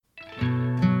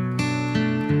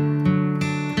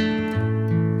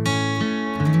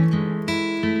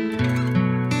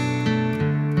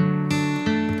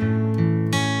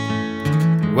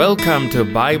Welcome to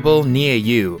Bible Near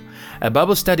You, a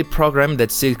Bible study program that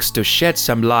seeks to shed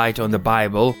some light on the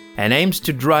Bible and aims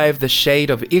to drive the shade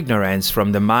of ignorance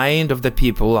from the mind of the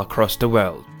people across the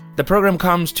world. The program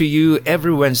comes to you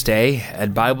every Wednesday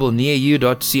at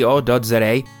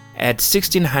biblenearyou.co.za at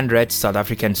 1600 South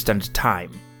African Standard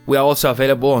Time. We are also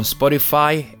available on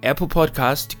Spotify, Apple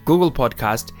Podcast, Google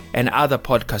Podcast, and other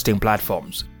podcasting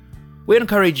platforms. We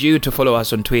encourage you to follow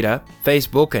us on Twitter,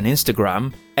 Facebook, and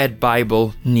Instagram at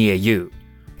Bible Near You.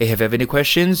 If you have any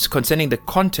questions concerning the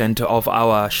content of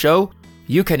our show,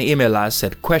 you can email us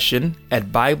at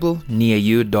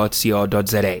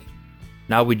question@biblenearyou.co.za.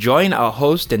 Now we join our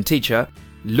host and teacher,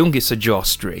 Lungisa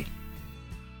Jostri.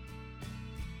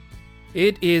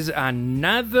 It is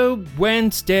another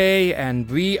Wednesday and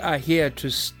we are here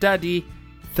to study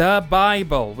the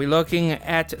Bible. We're looking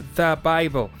at the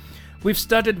Bible. We've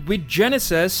started with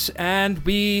Genesis and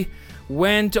we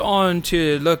went on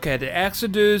to look at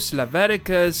Exodus,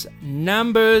 Leviticus,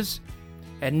 Numbers,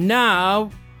 and now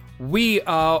we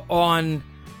are on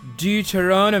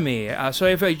Deuteronomy. So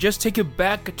if I just take you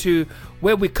back to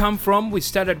where we come from, we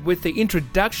started with the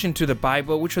introduction to the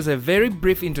Bible, which was a very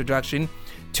brief introduction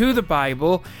to the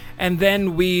Bible, and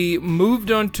then we moved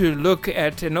on to look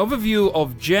at an overview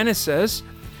of Genesis,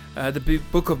 the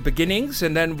book of beginnings,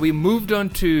 and then we moved on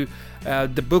to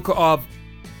the book of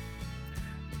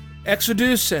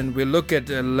Exodus, and we look at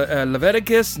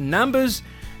Leviticus, Numbers,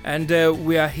 and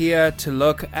we are here to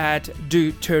look at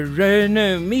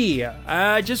Deuteronomy.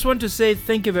 I just want to say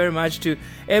thank you very much to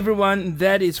everyone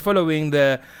that is following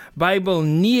the Bible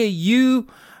Near You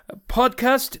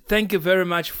podcast. Thank you very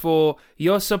much for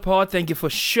your support. Thank you for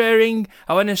sharing.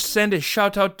 I want to send a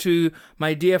shout out to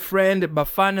my dear friend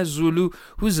Bafana Zulu,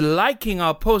 who's liking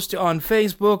our post on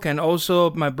Facebook, and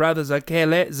also my brother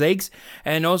Zakele Zegs,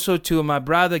 and also to my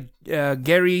brother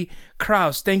Gary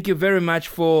Kraus. Thank you very much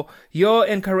for your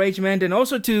encouragement, and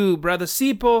also to brother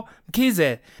Sipo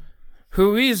Kize,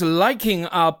 who is liking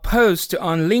our post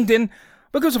on LinkedIn.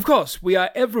 Because, of course, we are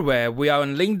everywhere. We are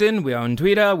on LinkedIn, we are on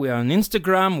Twitter, we are on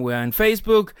Instagram, we are on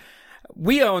Facebook,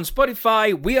 we are on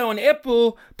Spotify, we are on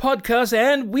Apple Podcasts,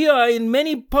 and we are in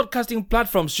many podcasting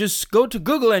platforms. Just go to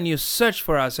Google and you search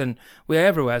for us, and we are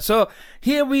everywhere. So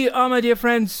here we are, my dear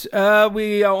friends.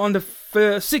 We are on the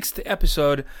sixth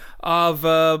episode of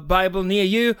Bible Near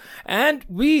You, and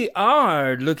we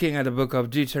are looking at the book of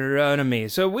Deuteronomy.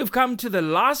 So we've come to the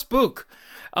last book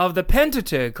of the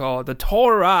Pentateuch, or the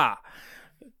Torah,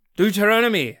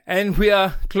 Deuteronomy, and we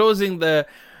are closing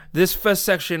this first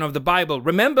section of the Bible.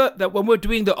 Remember that when we're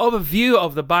doing the overview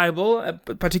of the Bible,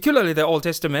 particularly the Old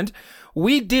Testament,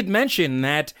 we did mention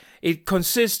that it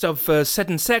consists of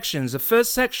certain sections. The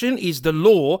first section is the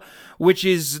law, which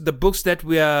is the books that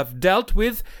we have dealt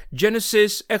with: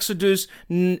 Genesis, Exodus,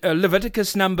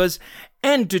 Leviticus, Numbers,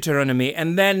 and Deuteronomy.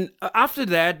 And then after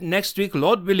that, next week,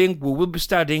 Lord willing, we will be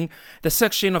studying the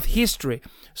section of history.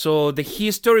 So the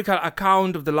historical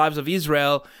account of the lives of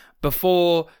Israel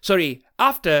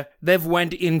after they've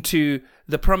went into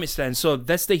the Promised Land. So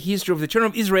that's the history of the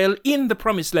children of Israel in the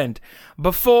Promised Land,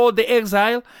 before the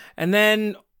exile, and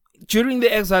then during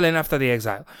the exile and after the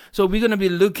exile. So we're going to be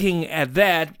looking at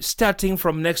that starting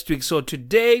from next week. So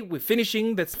today we're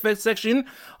finishing the first section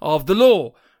of the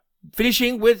law,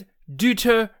 finishing with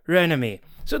Deuteronomy.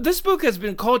 So this book has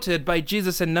been quoted by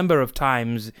Jesus a number of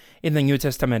times in the New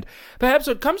Testament. Perhaps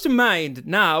what comes to mind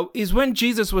now is when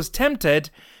Jesus was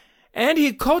tempted, and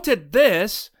he quoted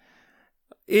this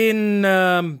in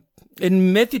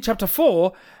Matthew chapter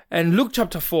 4 and Luke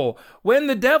chapter 4, when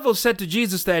the devil said to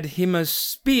Jesus that he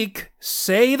must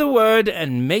say the word,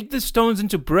 and make the stones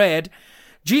into bread.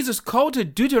 Jesus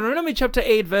quoted Deuteronomy chapter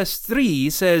 8 verse 3. He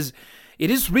says, "It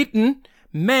is written,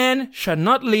 man shall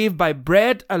not live by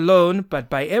bread alone, but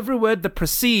by every word that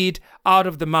proceed out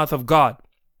of the mouth of God."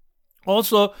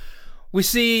 Also, we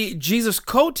see Jesus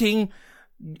quoting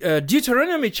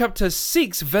Deuteronomy chapter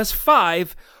 6 verse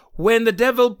 5, when the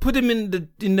devil put him in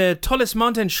the tallest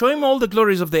mountain, show him all the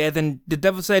glories of the earth, and the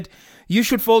devil said, "You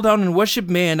should fall down and worship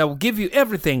me, and I will give you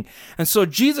everything." And so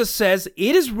Jesus says,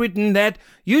 "It is written that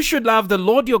you should love the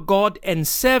Lord your God and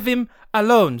serve him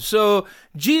alone." So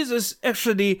Jesus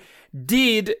actually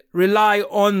did rely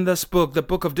on this book, the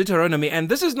book of Deuteronomy. And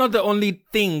this is not the only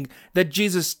thing that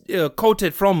Jesus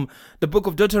quoted from the book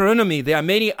of Deuteronomy. There are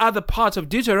many other parts of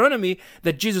Deuteronomy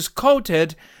that Jesus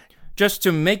quoted just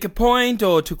to make a point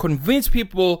or to convince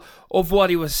people of what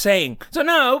he was saying. So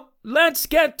now, let's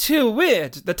get to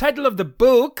it. The title of the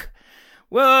book,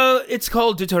 well, it's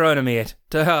called Deuteronomy.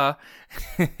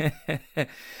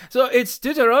 So it's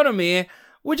Deuteronomy,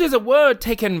 which is a word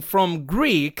taken from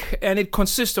Greek, and it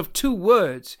consists of two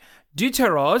words,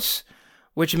 deuteros,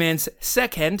 which means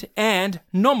second, and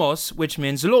nomos, which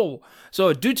means law.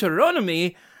 So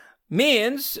Deuteronomy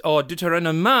means, or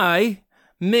Deuteronomy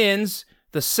means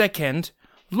the second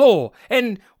law.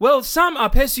 And well, some are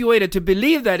persuaded to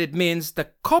believe that it means the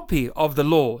copy of the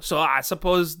law. So I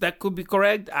suppose that could be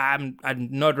correct. I'm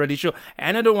not really sure,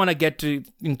 and I don't want to get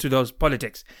into those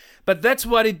politics. But that's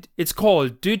what it's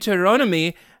called.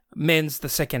 Deuteronomy means the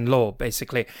second law,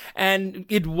 basically. And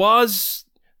it was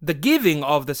the giving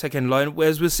of the second law,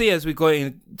 as we'll see as we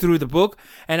go through the book.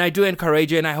 And I do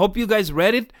encourage you, and I hope you guys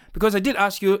read it, because I did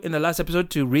ask you in the last episode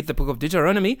to read the book of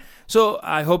Deuteronomy. So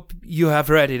I hope you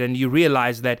have read it and you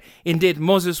realize that indeed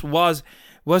Moses was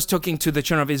talking to the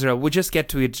children of Israel. We'll just get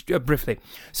to it briefly.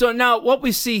 So now what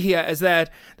we see here is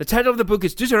that the title of the book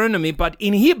is Deuteronomy, but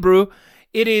in Hebrew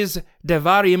it is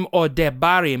Devarim or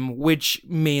Debarim, which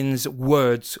means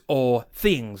words or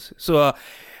things. So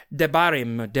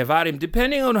Devarim,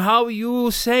 depending on how you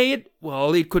say it,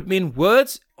 well, it could mean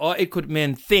words or it could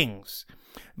mean things.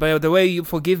 By the way, you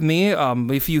forgive me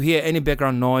if you hear any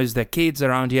background noise. There are kids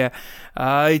around here.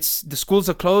 The schools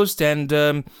are closed, and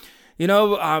I'm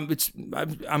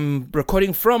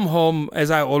recording from home,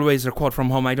 as I always record from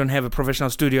home. I don't have a professional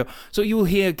studio, so you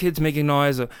hear kids making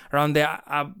noise around there.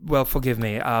 Well, forgive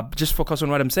me. Just focus on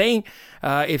what I'm saying.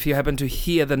 If you happen to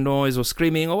hear the noise or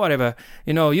screaming or whatever,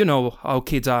 you know how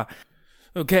kids are.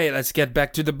 Okay, let's get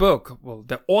back to the book. Well,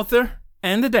 the author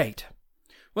and the date.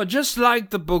 Well, just like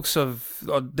the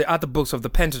other books of the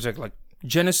Pentateuch, like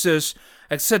Genesis,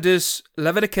 Exodus,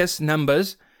 Leviticus,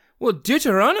 Numbers, well,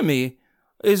 Deuteronomy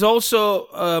is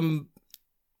also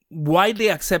widely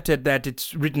accepted that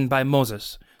it's written by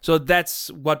Moses. So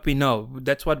that's what we know.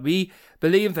 That's what we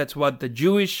believe. That's what the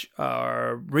Jewish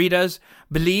readers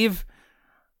believe.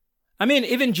 I mean,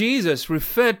 even Jesus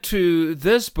referred to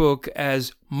this book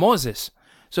as Moses.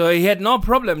 So he had no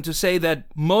problem to say that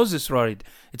Moses wrote it.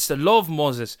 It's the law of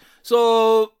Moses.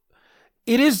 So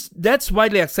that's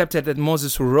widely accepted that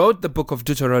Moses wrote the book of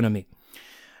Deuteronomy.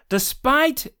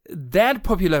 Despite that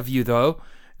popular view, though,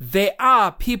 there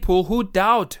are people who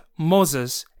doubt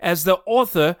Moses as the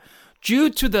author due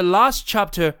to the last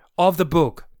chapter of the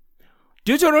book.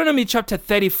 Deuteronomy chapter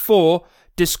 34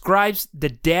 describes the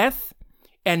death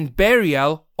and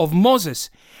burial of Moses,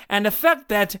 and the fact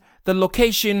that the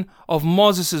location of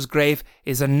Moses' grave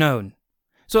is unknown.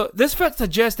 So this fact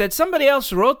suggests that somebody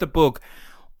else wrote the book,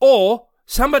 or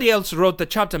somebody else wrote the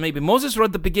chapter. Maybe Moses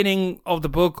wrote the beginning of the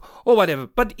book or whatever.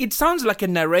 But it sounds like a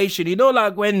narration.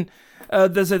 Like when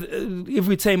if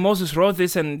we say Moses wrote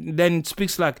this and then it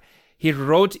speaks like he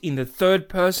wrote in the third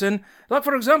person. Like,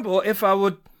 for example, if I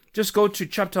would just go to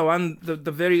chapter 1,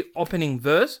 the very opening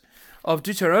verse of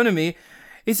Deuteronomy,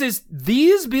 it says,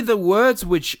 "These be the words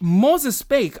which Moses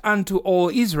spake unto all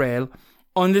Israel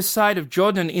on this side of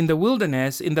Jordan in the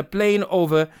wilderness, in the plain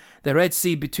over the Red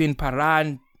Sea between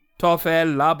Paran,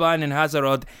 Tophel, Laban, and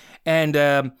Hazeroth, and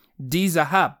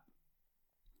Dizahab."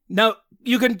 Now,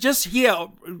 you can just hear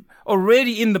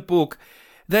already in the book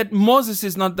that Moses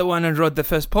is not the one who wrote the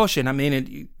first portion. I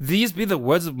mean, these be the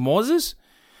words of Moses?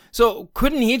 So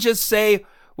couldn't he just say,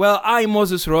 well, I,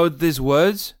 Moses, wrote these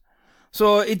words?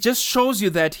 So it just shows you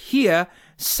that here,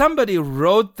 somebody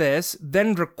wrote this,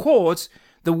 then records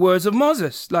the words of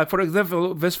Moses. Like, for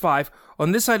example, verse 5,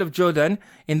 "On this side of Jordan,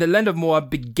 in the land of Moab,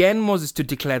 began Moses to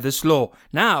declare this law."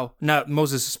 Now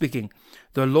Moses is speaking.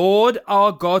 "The Lord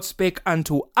our God spake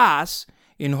unto us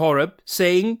in Horeb,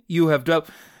 saying, you have dwelt,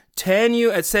 turn you,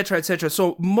 etc., etc."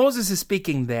 So Moses is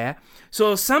speaking there.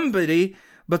 So somebody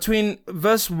between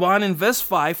verse 1 and verse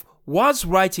 5 was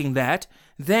writing that,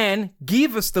 then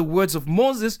give us the words of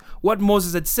Moses, what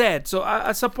Moses had said. So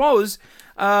I suppose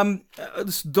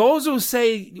those who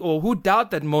say or who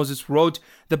doubt that Moses wrote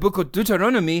the book of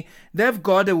Deuteronomy, they've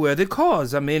got a worthy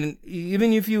cause. I mean,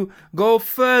 even if you go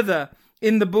further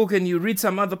in the book and you read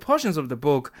some other portions of the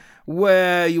book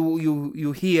where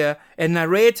you hear a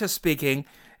narrator speaking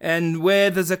and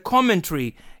where there's a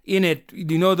commentary in it,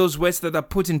 those words that are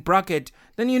put in bracket,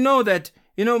 then you know that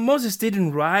Moses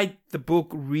didn't write the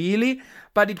book really,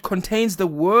 but it contains the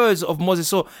words of Moses.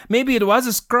 So maybe it was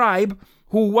a scribe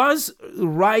who was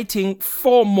writing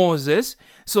for Moses.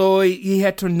 So he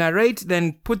had to narrate,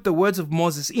 then put the words of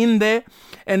Moses in there,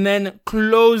 and then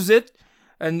close it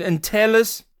and tell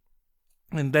us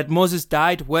and that Moses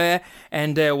died where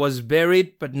and was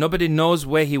buried, but nobody knows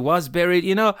where he was buried,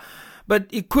 But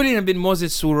it couldn't have been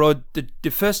Moses who wrote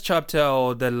the first chapter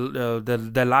or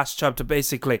the last chapter,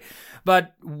 basically.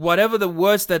 But whatever the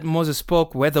words that Moses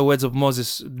spoke were the words of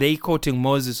Moses. They quoting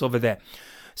Moses over there.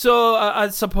 So I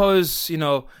suppose,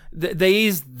 there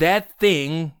is that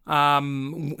thing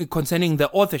concerning the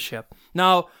authorship.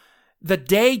 Now, the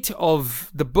date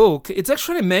of the book, it's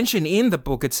actually mentioned in the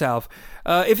book itself.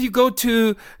 If you go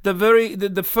to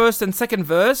the first and second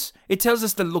verse, it tells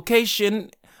us the location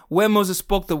where Moses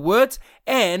spoke the words,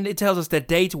 and it tells us the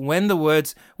date when the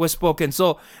words were spoken.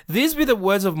 So these be the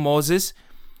words of Moses.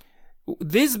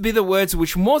 These be the words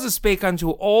which Moses spake unto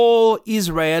all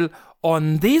Israel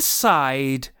on this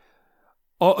side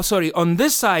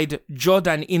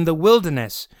Jordan in the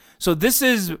wilderness. So this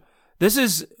is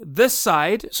this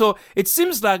side. So it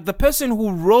seems like the person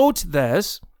who wrote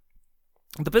this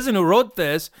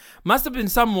must have been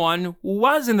someone who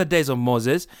was in the days of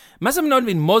Moses. Must have not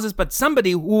been Moses, but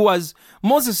somebody who was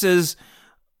Moses'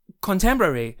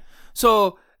 contemporary.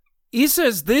 So he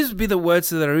says, these be the words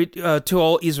that are to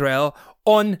all Israel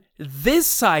on this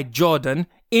side Jordan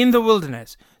in the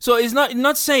wilderness. So it's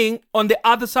not saying on the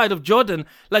other side of Jordan,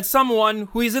 like someone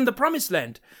who is in the promised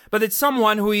land, but it's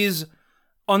someone who is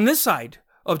on this side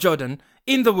of Jordan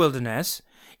in the wilderness,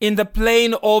 in the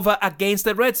plain over against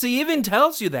the Red Sea. He even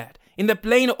tells you that. In the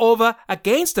plain over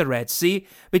against the Red Sea,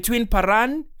 between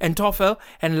Paran and Tophel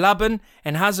and Laban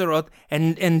and Hazeroth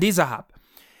and Dizahab.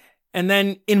 And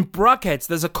then in brackets,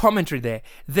 there's a commentary there.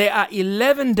 There are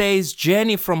 11 days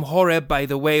journey from Horeb by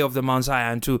the way of the Mount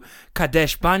Zion to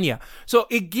Kadesh Barnea. So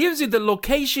it gives you the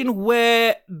location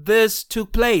where this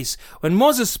took place. When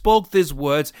Moses spoke these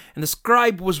words and the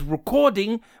scribe was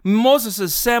recording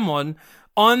Moses' sermon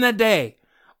on that day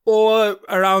or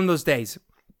around those days.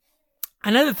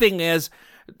 Another thing is,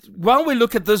 while we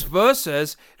look at those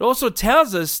verses, it also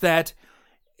tells us that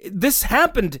this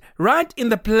happened right in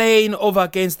the plain over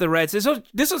against the Red Sea. So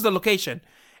this was the location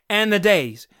and the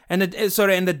days and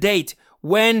the date.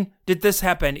 When did this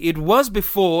happen? It was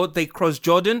before they crossed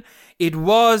Jordan. It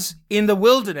was in the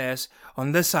wilderness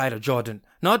on this side of Jordan,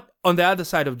 not on the other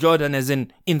side of Jordan as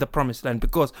in the promised land,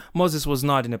 because Moses was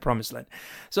not in the promised land.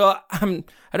 So I don't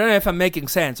know if I'm making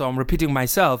sense or I'm repeating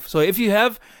myself. So if you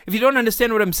don't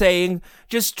understand what I'm saying,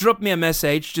 just drop me a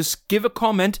message. Just give a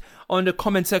comment on the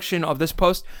comment section of this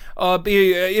post.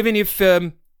 Even if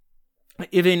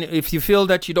you feel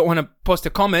that you don't want to post a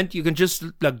comment, you can just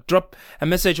drop a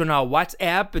message on our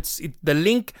WhatsApp. The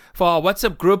link for our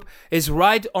WhatsApp group is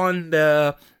right on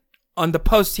the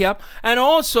post here. And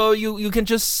also you can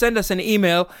just send us an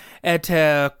email at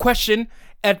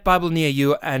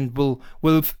question@BibleNearYou, and we'll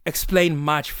explain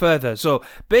much further. So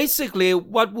basically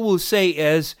what we will say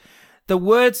is the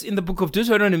words in the book of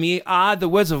Deuteronomy are the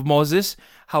words of Moses.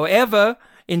 However,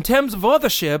 in terms of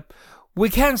authorship, we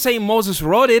can't say Moses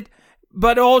wrote it,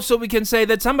 but also we can say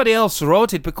that somebody else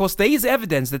wrote it, because there is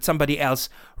evidence that somebody else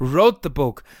wrote the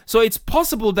book. So it's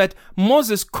possible that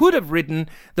Moses could have written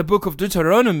the book of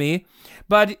Deuteronomy,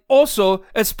 but also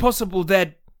it's possible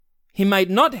that he might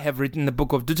not have written the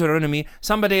book of Deuteronomy.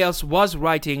 Somebody else was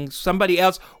writing. Somebody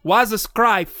else was a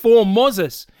scribe for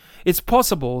Moses. It's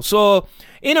possible. So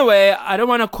in a way, I don't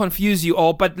want to confuse you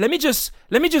all, but let me just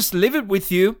leave it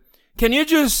with you. Can you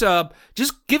just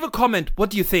give a comment? What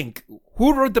do you think?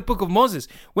 Who wrote the book of Moses?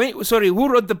 Who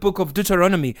wrote the book of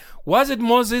Deuteronomy? Was it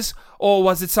Moses or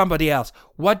was it somebody else?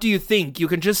 What do you think? You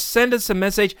can just send us a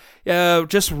message.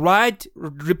 Just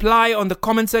reply on the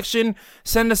comment section.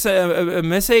 Send us a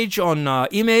message on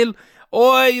email,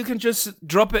 or you can just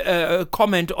drop a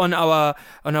comment on our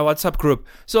WhatsApp group.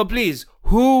 So please,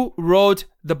 who wrote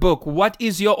the book? What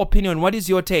is your opinion? What is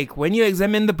your take? When you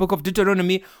examine the book of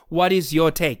Deuteronomy, what is your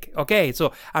take? Okay,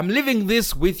 so I'm leaving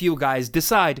this with you guys.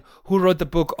 Decide who wrote the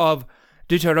book of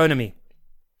Deuteronomy.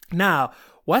 Now,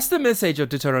 what's the message of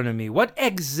Deuteronomy? What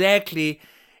exactly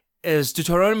is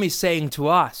Deuteronomy saying to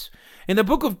us? In the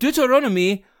book of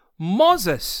Deuteronomy,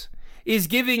 Moses is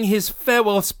giving his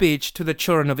farewell speech to the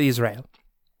children of Israel.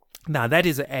 Now, that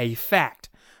is a fact.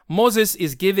 Moses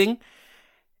is giving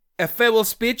a farewell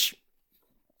speech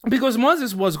because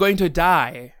Moses was going to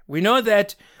die. We know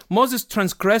that Moses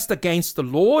transgressed against the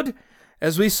Lord,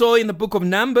 as we saw in the book of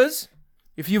Numbers.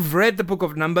 If you've read the book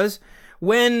of Numbers,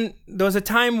 when there was a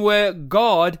time where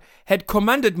God had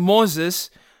commanded Moses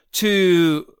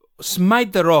to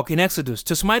smite the rock in Exodus,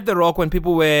 to smite the rock when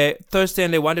people were thirsty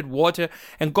and they wanted water,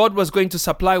 and God was going to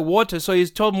supply water. So he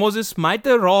told Moses, smite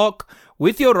the rock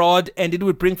with your rod and it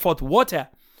would bring forth water.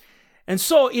 And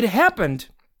so it happened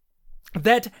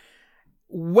that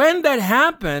when that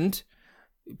happened,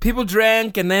 people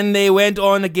drank and then they went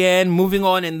on again, moving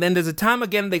on. And then there's a time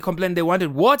again they complained they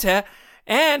wanted water.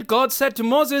 And God said to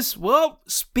Moses, well,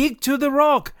 speak to the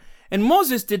rock. And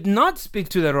Moses did not speak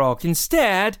to the rock.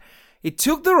 Instead, he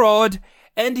took the rod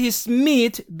and he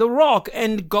smote the rock.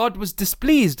 And God was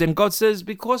displeased. And God says,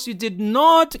 because you did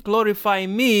not glorify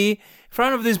me in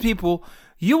front of these people,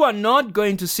 you are not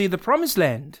going to see the promised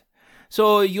land.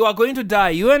 So you are going to die.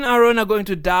 You and Aaron are going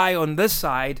to die on this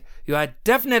side. You are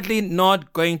definitely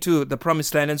not going to the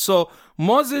promised land. And so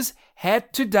Moses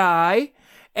had to die,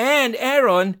 and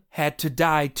Aaron had to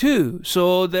die too.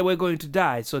 So they were going to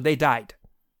die. So they died.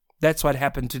 That's what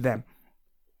happened to them.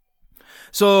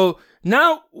 So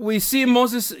now we see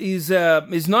Moses is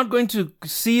not going to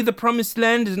see the promised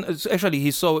land. Actually,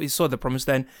 he saw the promised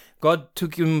land. God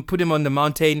took him, put him on the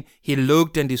mountain. He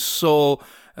looked and he saw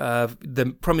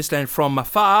the promised land from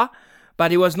afar,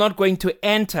 but he was not going to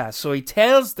enter. So he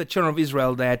tells the children of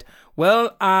Israel that,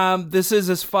 well, this is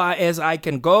as far as I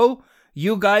can go.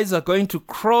 You guys are going to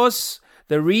cross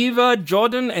the river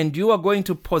Jordan and you are going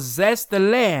to possess the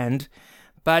land,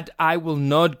 but I will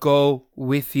not go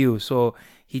with you. So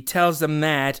he tells them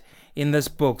that in this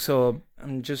book. So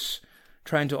I'm just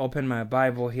trying to open my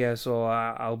Bible here so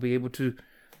I'll be able to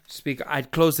speak. I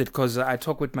closed it because I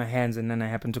talk with my hands and then I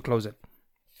happen to close it.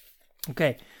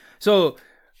 Okay, so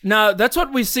now that's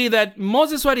what we see, that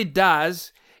Moses, what he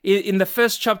does in the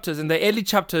first chapters, in the early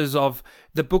chapters of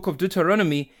the book of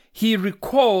Deuteronomy, he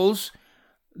recalls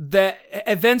the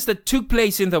events that took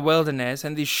place in the wilderness,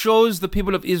 and he shows the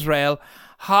people of Israel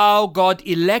how God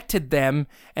elected them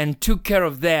and took care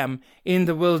of them in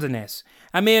the wilderness.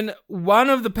 I mean, one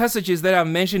of the passages that I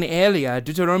mentioned earlier,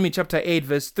 Deuteronomy chapter 8,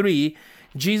 verse 3,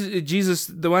 Jesus,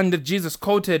 the one that Jesus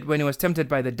quoted when he was tempted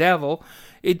by the devil,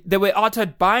 they were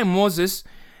uttered by Moses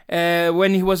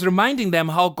when he was reminding them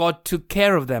how God took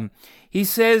care of them. He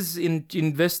says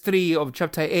in verse 3 of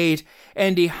chapter 8,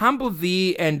 and he humbled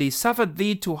thee, and he suffered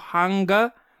thee to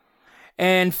hunger,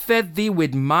 and fed thee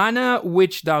with manna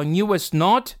which thou knewest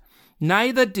not,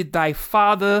 neither did thy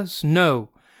fathers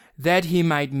know, that he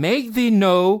might make thee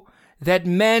know that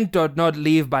man doth not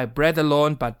live by bread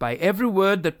alone, but by every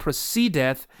word that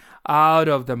proceedeth out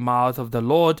of the mouth of the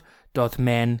Lord doth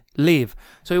man live.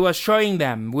 So he was showing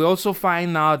them. We also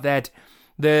find now that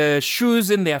the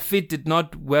shoes in their feet did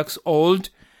not wax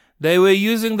old. They were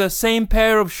using the same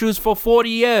pair of shoes for 40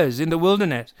 years in the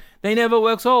wilderness. They never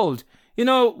wax old. You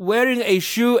know, wearing a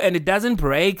shoe and it doesn't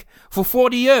break for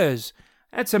 40 years.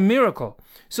 That's a miracle.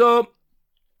 So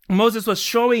Moses was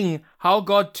showing how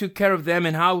God took care of them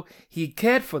and how he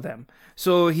cared for them.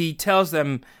 So he tells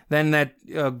them then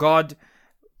that God,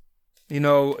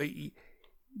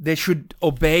 they should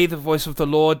obey the voice of the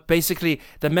Lord. Basically,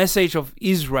 the message of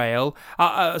Israel,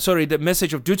 the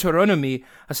message of Deuteronomy,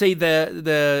 I say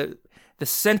the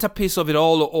centerpiece of it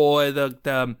all, or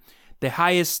the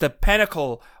highest, the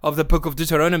pinnacle of the book of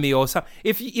Deuteronomy, or some,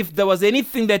 if there was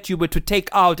anything that you were to take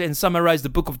out and summarize the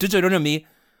book of Deuteronomy,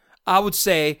 I would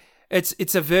say it's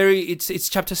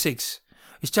chapter 6.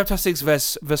 It's chapter 6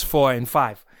 verse 4 and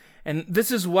 5. And this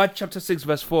is what chapter 6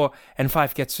 verse 4 and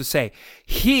 5 gets to say.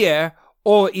 Hear,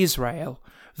 O Israel,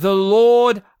 the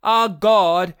Lord our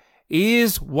God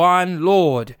is one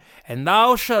Lord, and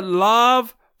thou shalt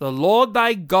love the Lord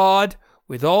thy God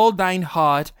with all thine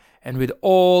heart, and with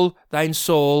all thine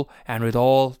soul, and with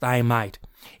all thy might.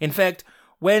 In fact,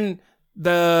 when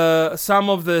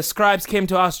some of the scribes came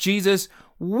to ask Jesus,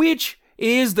 which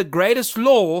is the greatest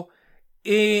law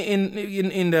which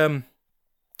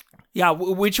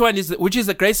is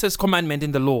the greatest commandment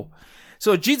in the law?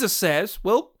 So Jesus says,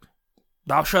 well,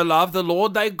 thou shalt love the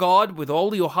Lord thy God with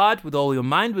all your heart, with all your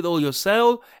mind, with all your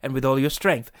soul, and with all your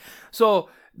strength. So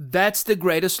that's the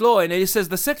greatest law. And it says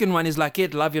the second one is like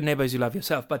it, love your neighbor as you love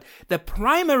yourself. But the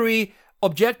primary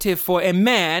objective for a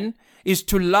man is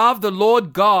to love the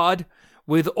Lord God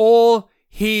with all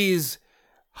his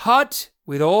heart,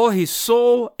 with all his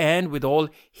soul, and with all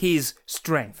his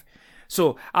strength.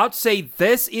 So I'd say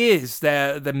this is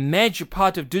the major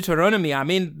part of Deuteronomy. I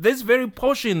mean, this very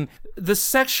portion, the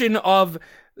section of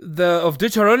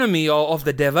Deuteronomy, or of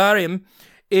the Devarim,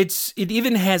 it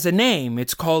even has a name.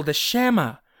 It's called the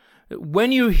Shema.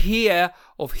 When you hear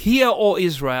of Hear, O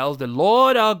Israel, the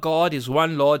Lord our God is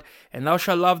one Lord, and thou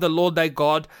shalt love the Lord thy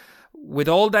God with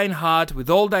all thine heart, with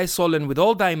all thy soul, and with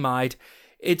all thy might,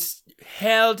 it's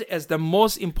held as the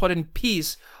most important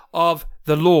piece of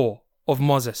the law of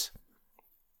Moses.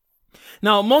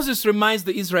 Now, Moses reminds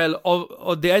the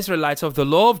Israelites of the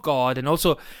law of God, and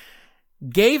also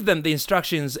gave them the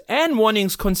instructions and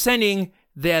warnings concerning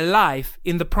their life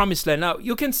in the promised land. Now,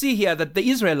 you can see here that the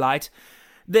Israelites,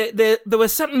 there were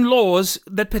certain laws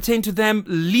that pertain to them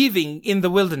living in the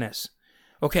wilderness.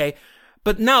 Okay?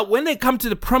 But now, when they come to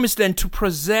the promised land to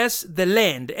possess the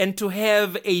land and to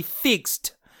have a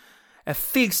fixed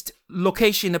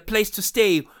location, a place to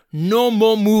stay, no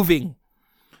more moving.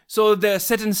 So there are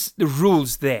certain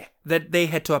rules there that they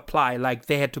had to apply, like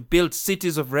they had to build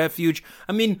cities of refuge.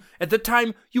 I mean, at the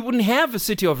time, you wouldn't have a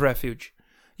city of refuge.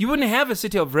 You wouldn't have a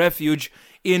city of refuge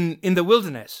in the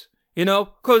wilderness,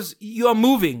 because you are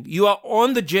moving. You are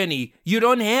on the journey. You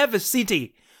don't have a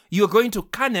city. You're going to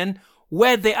Canaan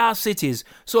where there are cities.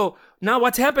 So now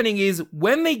what's happening is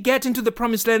when they get into the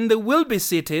promised land, there will be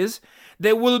cities.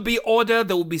 There will be order.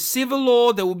 There will be civil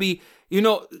law. There will be,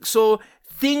 so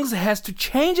things has to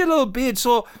change a little bit.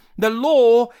 So the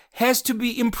law has to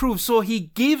be improved. So he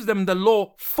gives them the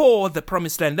law for the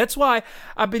promised land. That's why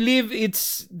I believe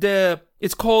it's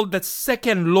called the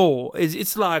second law.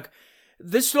 It's like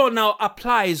this law now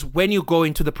applies when you go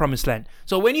into the promised land.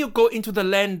 So when you go into the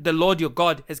land the Lord your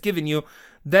God has given you,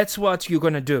 that's what you're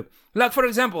going to do. Like, for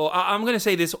example, I'm going to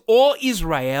say this. All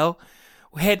Israel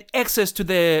had access to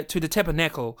the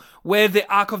tabernacle where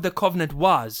the Ark of the Covenant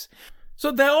was.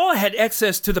 So they all had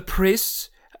access to the priests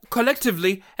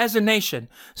collectively as a nation.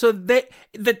 So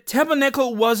the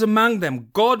tabernacle was among them.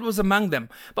 God was among them.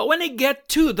 But when they get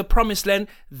to the promised land,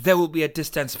 there will be a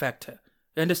distance factor.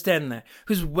 You understand that?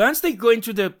 Because once they go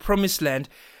into the promised land,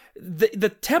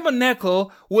 the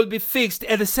tabernacle will be fixed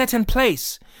at a certain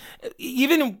place.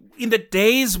 Even in the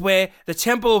days where the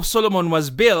Temple of Solomon was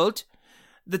built,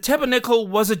 the tabernacle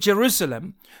was at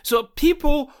Jerusalem. So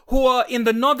people who are in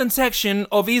the northern section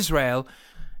of Israel,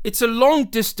 it's a long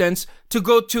distance to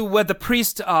go to where the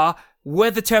priests are,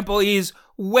 where the temple is,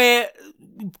 where,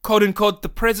 quote unquote, the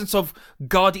presence of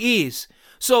God is.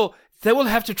 So they will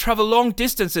have to travel long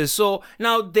distances. So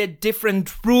now there are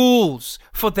different rules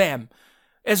for them,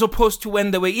 as opposed to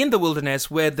when they were in the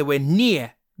wilderness where they were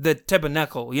near the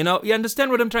tabernacle. You understand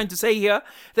what I'm trying to say here?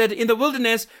 That in the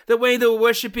wilderness, the way they were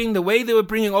worshiping, the way they were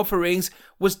bringing offerings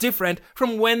was different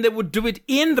from when they would do it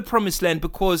in the promised land,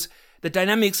 because the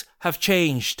dynamics have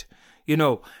changed.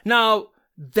 Now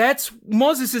that's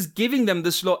Moses is giving them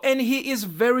this law, and he is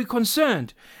very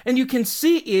concerned. And you can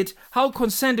see it, how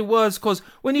concerned he was, because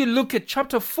when you look at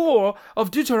chapter 4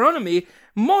 of Deuteronomy,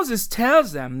 Moses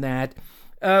tells them that,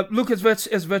 look at verse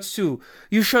 2.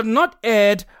 You shall not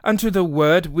add unto the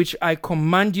word which I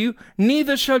command you,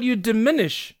 neither shall you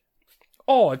diminish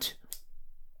aught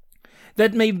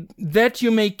that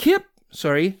you may keep.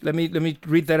 Sorry, let me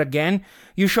read that again.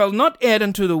 You shall not add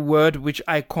unto the word which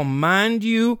I command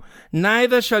you,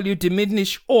 neither shall you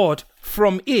diminish aught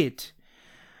from it,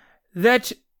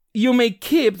 that you may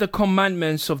keep the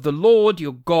commandments of the Lord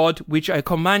your God, which I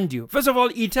command you. First of all,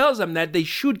 he tells them that they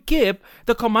should keep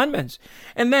the commandments.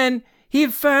 And then he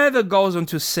further goes on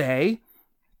to say,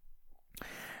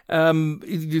 from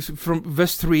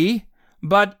verse 3,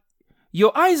 but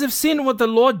your eyes have seen what the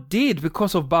Lord did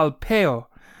because of Baal Peor.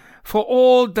 For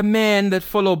all the men that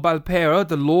follow Baal Peor,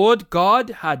 the Lord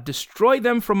God had destroyed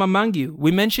them from among you.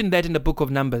 We mentioned that in the book of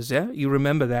Numbers, yeah? You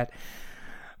remember that.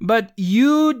 But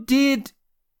ye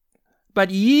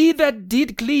that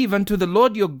did cleave unto the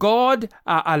Lord your God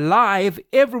are alive,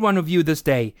 every one of you this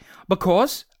day,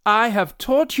 because I have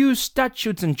taught you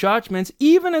statutes and judgments,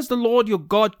 even as the Lord your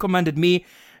God commanded me,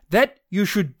 that you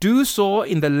should do so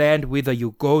in the land whither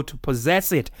you go to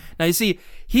possess it. Now you see,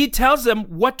 he tells them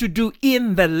what to do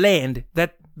in the land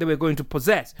that they were going to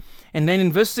possess. And then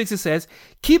in verse 6 it says,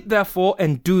 keep therefore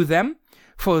and do them,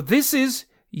 for this is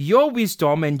your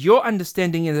wisdom and your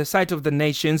understanding in the sight of the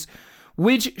nations,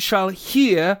 which shall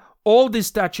hear all these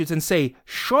statutes and say,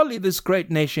 surely this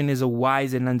great nation is a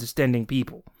wise and understanding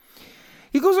people.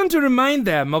 He goes on to remind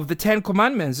them of the 10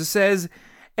 commandments. It says,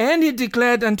 and he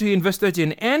declared unto you, in verse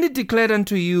 13, and he declared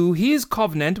unto you his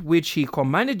covenant, which he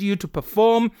commanded you to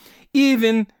perform,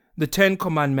 even the 10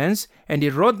 commandments, and he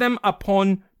wrote them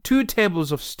upon 2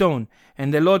 tables of stone.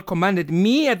 And the Lord commanded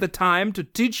me at the time to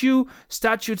teach you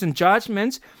statutes and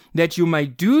judgments, that you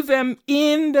might do them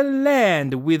in the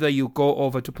land whither you go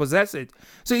over to possess it.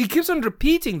 So he keeps on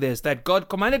repeating this, that God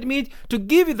commanded me to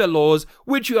give you the laws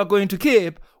which you are going to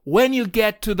keep when you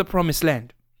get to the promised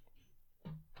land.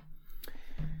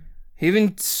 He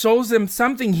even shows them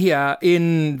something here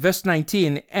in verse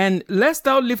 19. And lest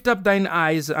thou lift up thine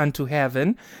eyes unto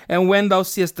heaven, and when thou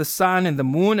seest the sun and the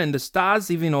moon and the stars,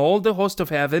 even all the host of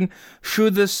heaven,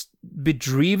 shouldest be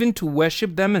driven to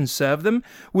worship them and serve them,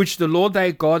 which the Lord thy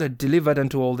God had delivered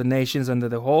unto all the nations under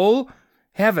the whole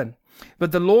heaven.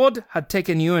 But the Lord had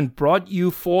taken you and brought you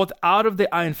forth out of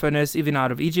the iron furnace, even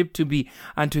out of Egypt, to be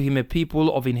unto him a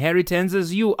people of inheritance,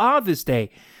 as you are this day.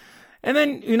 And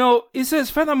then, it says,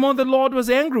 furthermore, the Lord was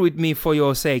angry with me for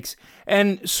your sakes,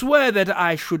 and sware that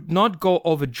I should not go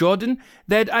over Jordan,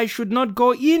 that I should not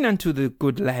go in unto the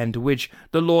good land, which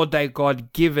the Lord thy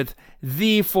God giveth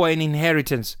thee for an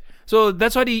inheritance. So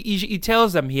that's what he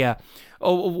tells them here,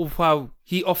 of how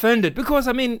he offended. Because,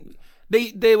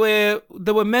 They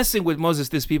were messing with Moses,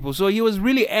 these people. So he was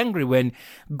really angry when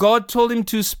God told him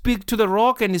to speak to the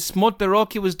rock, and he smote the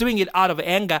rock. He was doing it out of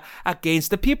anger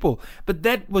against the people. But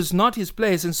that was not his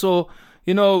place. And so,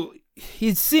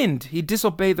 he sinned. He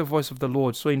disobeyed the voice of the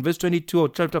Lord. So in verse 22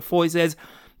 of chapter 4, he says,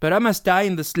 "But I must die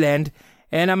in this land,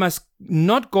 and I must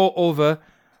not go over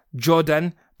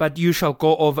Jordan, but you shall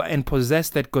go over and possess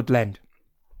that good land."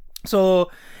 So,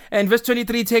 and verse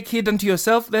 23, "Take heed unto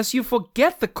yourself, lest you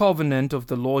forget the covenant of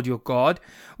the Lord your God,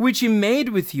 which he made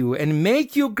with you, and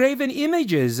make you graven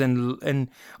images, and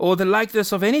or the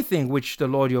likeness of anything which the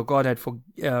Lord your God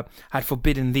had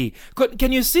forbidden thee."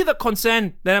 Can you see the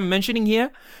concern that I'm mentioning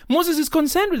here? Moses is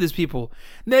concerned with these people,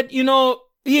 that,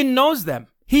 he knows them.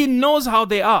 He knows how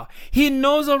they are. He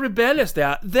knows how rebellious they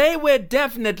are. They were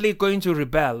definitely going to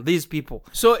rebel, these people.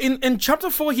 So in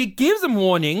chapter 4, he gives them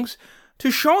warnings to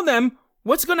show them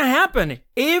what's going to happen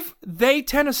if they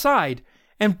turn aside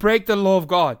and break the law of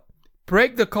God,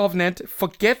 break the covenant,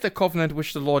 forget the covenant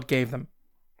which the Lord gave them.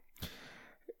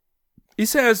 He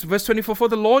says, verse 24, "For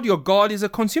the Lord your God is a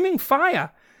consuming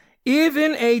fire,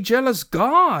 even a jealous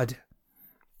God."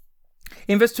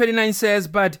 In verse 29 says,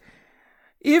 "But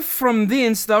if from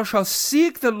thence thou shalt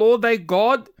seek the Lord thy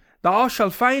God, thou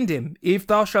shalt find him, if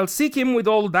thou shalt seek him with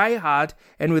all thy heart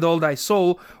and with all thy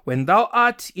soul, when thou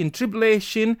art in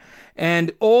tribulation,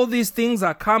 and all these things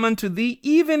are come unto thee,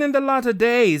 even in the latter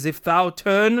days, if thou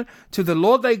turn to the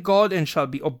Lord thy God, and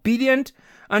shalt be obedient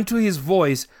unto his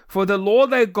voice. For the Lord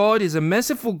thy God is a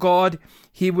merciful God.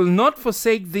 He will not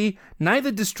forsake thee, neither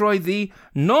destroy thee,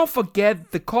 nor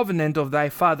forget the covenant of thy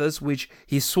fathers, which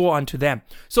he swore unto them."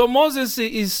 So Moses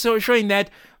is showing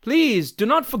that, please do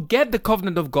not forget the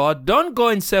covenant of God. Don't go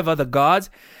and serve other gods,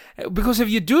 because if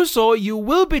you do so, you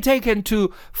will be taken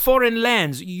to foreign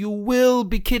lands. You will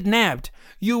be kidnapped.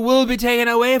 You will be taken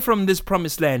away from this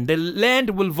promised land. The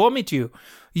land will vomit you.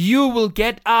 You will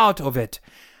get out of it.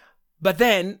 But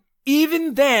then,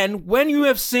 even then, when you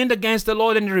have sinned against the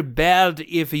Lord and rebelled,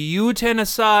 if you turn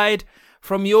aside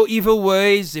from your evil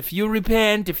ways, if you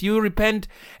repent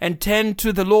and turn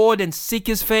to the Lord and seek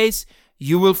his face,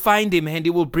 you will find him, and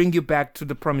he will bring you back to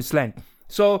the promised land.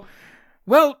 So,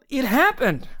 well, it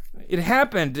happened. It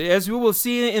happened. As we will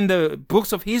see in the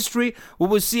books of history, we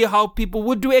will see how people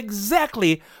would do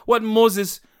exactly what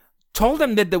Moses told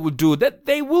them that they would do, that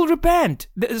they will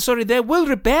they will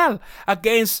rebel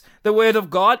against the word of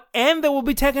God, and they will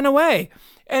be taken away.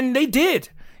 And they did.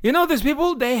 These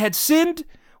people, they had sinned.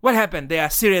 What happened? The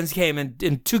Assyrians came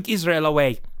and took Israel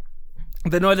away,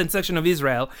 the northern section of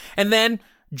Israel. And then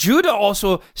Judah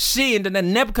also sinned, and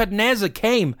then Nebuchadnezzar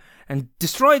came and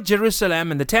destroyed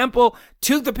Jerusalem and the temple,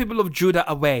 took the people of Judah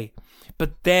away.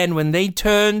 But then when they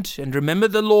turned and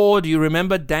remembered the Lord, you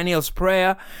remember Daniel's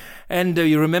prayer, and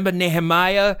you remember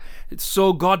Nehemiah,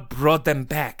 so God brought them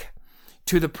back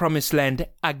to the promised land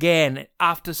again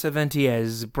after 70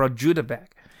 years, brought Judah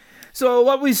back. So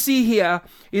what we see here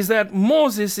is that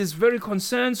Moses is very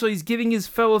concerned, so he's giving his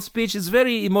farewell speech. It's a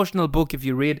very emotional book if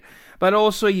you read, but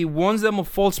also he warns them of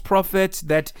false prophets,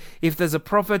 that if there's a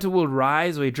prophet who will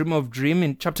rise, or a dreamer of dream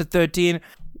in chapter 13,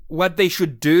 what they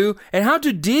should do, and how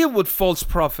to deal with false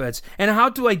prophets, and how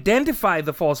to identify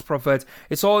the false prophets.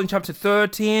 It's all in chapter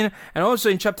 13, and also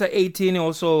in chapter 18, it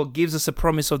also gives us a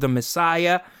promise of the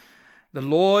Messiah, the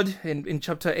Lord, in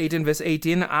chapter 18, verse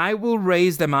 18, "I will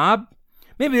raise them up."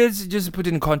 Maybe let's just put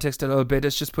it in context a little bit.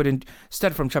 Let's just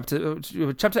start from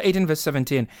chapter 18, verse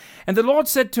 17. "And the Lord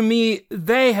said to me,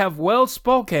 they have well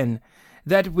spoken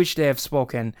that which they have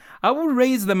spoken. I will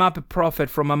raise them up a prophet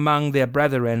from among their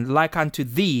brethren, like unto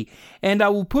thee, and I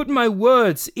will put my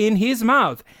words in his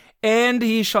mouth, and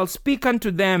he shall speak unto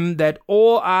them that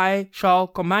all I shall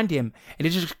command him. And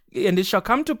it shall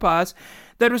come to pass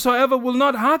that whosoever will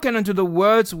not hearken unto the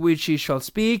words which he shall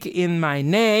speak in my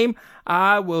name,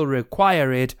 I will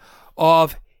require it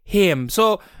of him."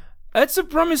 So it's a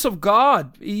promise of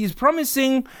God. He's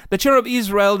promising the children of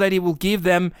Israel that he will give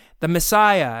them the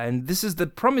Messiah. And this is the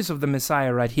promise of the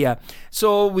Messiah right here.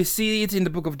 So we see it in the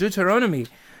book of Deuteronomy.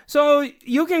 So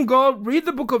you can go read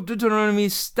the book of Deuteronomy,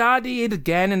 study it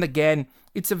again and again.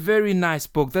 It's a very nice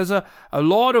book. There's a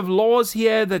lot of laws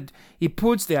here that he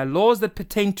puts. There are laws that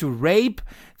pertain to rape.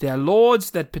 There are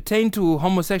laws that pertain to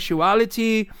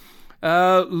homosexuality.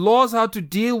 Laws how to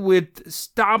deal with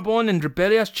stubborn and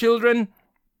rebellious children.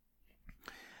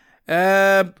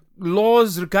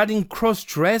 Laws regarding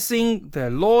cross-dressing. There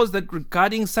are laws that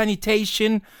regarding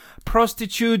sanitation,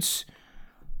 prostitutes.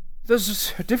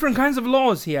 There's different kinds of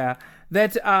laws here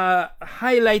that are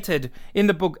highlighted in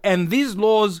the book. And these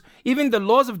laws, even the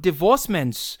laws of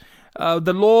divorcements,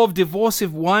 the law of divorce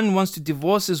if one wants to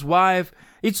divorce his wife,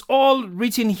 It's all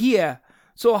written here.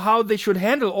 So how they should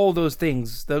handle all those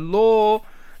things. The law,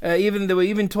 they were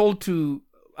even told to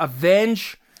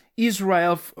avenge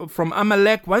Israel from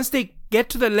Amalek. Once they get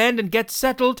to the land and get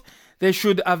settled, they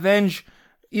should avenge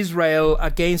Israel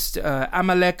against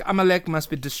Amalek. Amalek must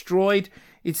be destroyed.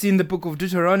 It's in the book of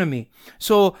Deuteronomy.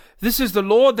 So this is the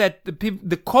law that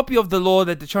the copy of the law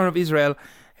that the children of Israel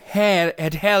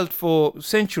had held for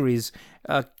centuries,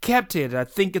 kept it. I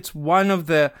think it's one of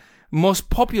the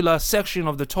most popular section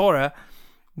of the Torah,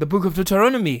 the book of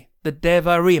Deuteronomy, the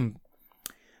Devarim.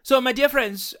 So, my dear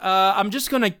friends, I'm just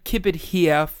going to keep it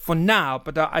here for now,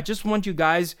 but I just want you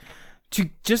guys to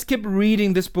just keep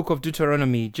reading this book of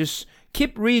Deuteronomy. Just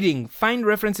keep reading. Find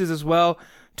references as well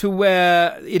to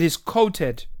where it is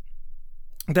quoted.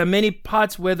 There are many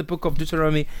parts where the book of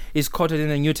Deuteronomy is quoted in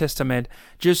the New Testament.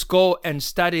 Just go and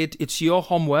study it. It's your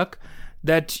homework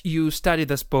that you study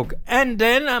this book. And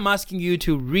then I'm asking you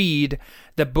to read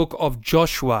the book of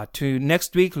Joshua. To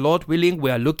next week, Lord willing,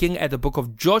 we are looking at the book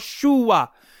of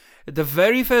Joshua, the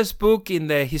very first book in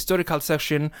the historical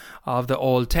section of the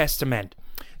Old Testament.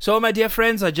 So, my dear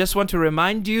friends, I just want to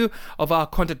remind you of our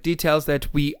contact details,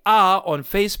 that we are on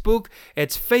Facebook.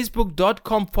 It's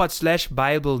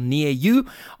facebook.com/Bible near you,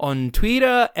 on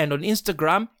Twitter and on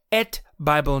Instagram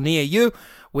 @Bible near you.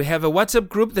 We have a WhatsApp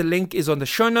group. The link is on the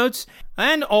show notes.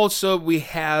 And also we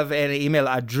have an email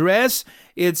address.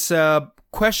 It's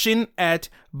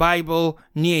question@Bible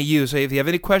near you. So if you have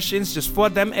any questions, just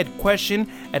forward them at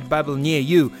question@Bible near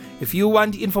you. If you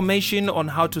want information on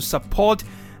how to support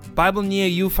Bible near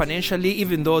you financially,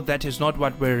 even though that is not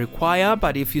what we require,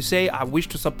 but if you say, I wish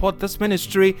to support this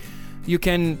ministry, you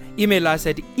can email us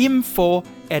at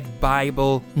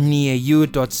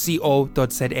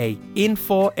info@biblenearyou.co.za.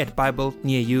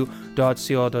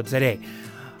 info@biblenearyou.co.za.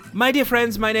 My dear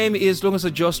friends, my name is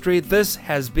Lungusa Jostri. This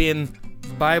has been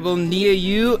Bible Near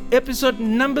You, episode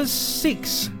number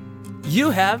 6. You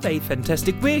have a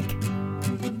fantastic week.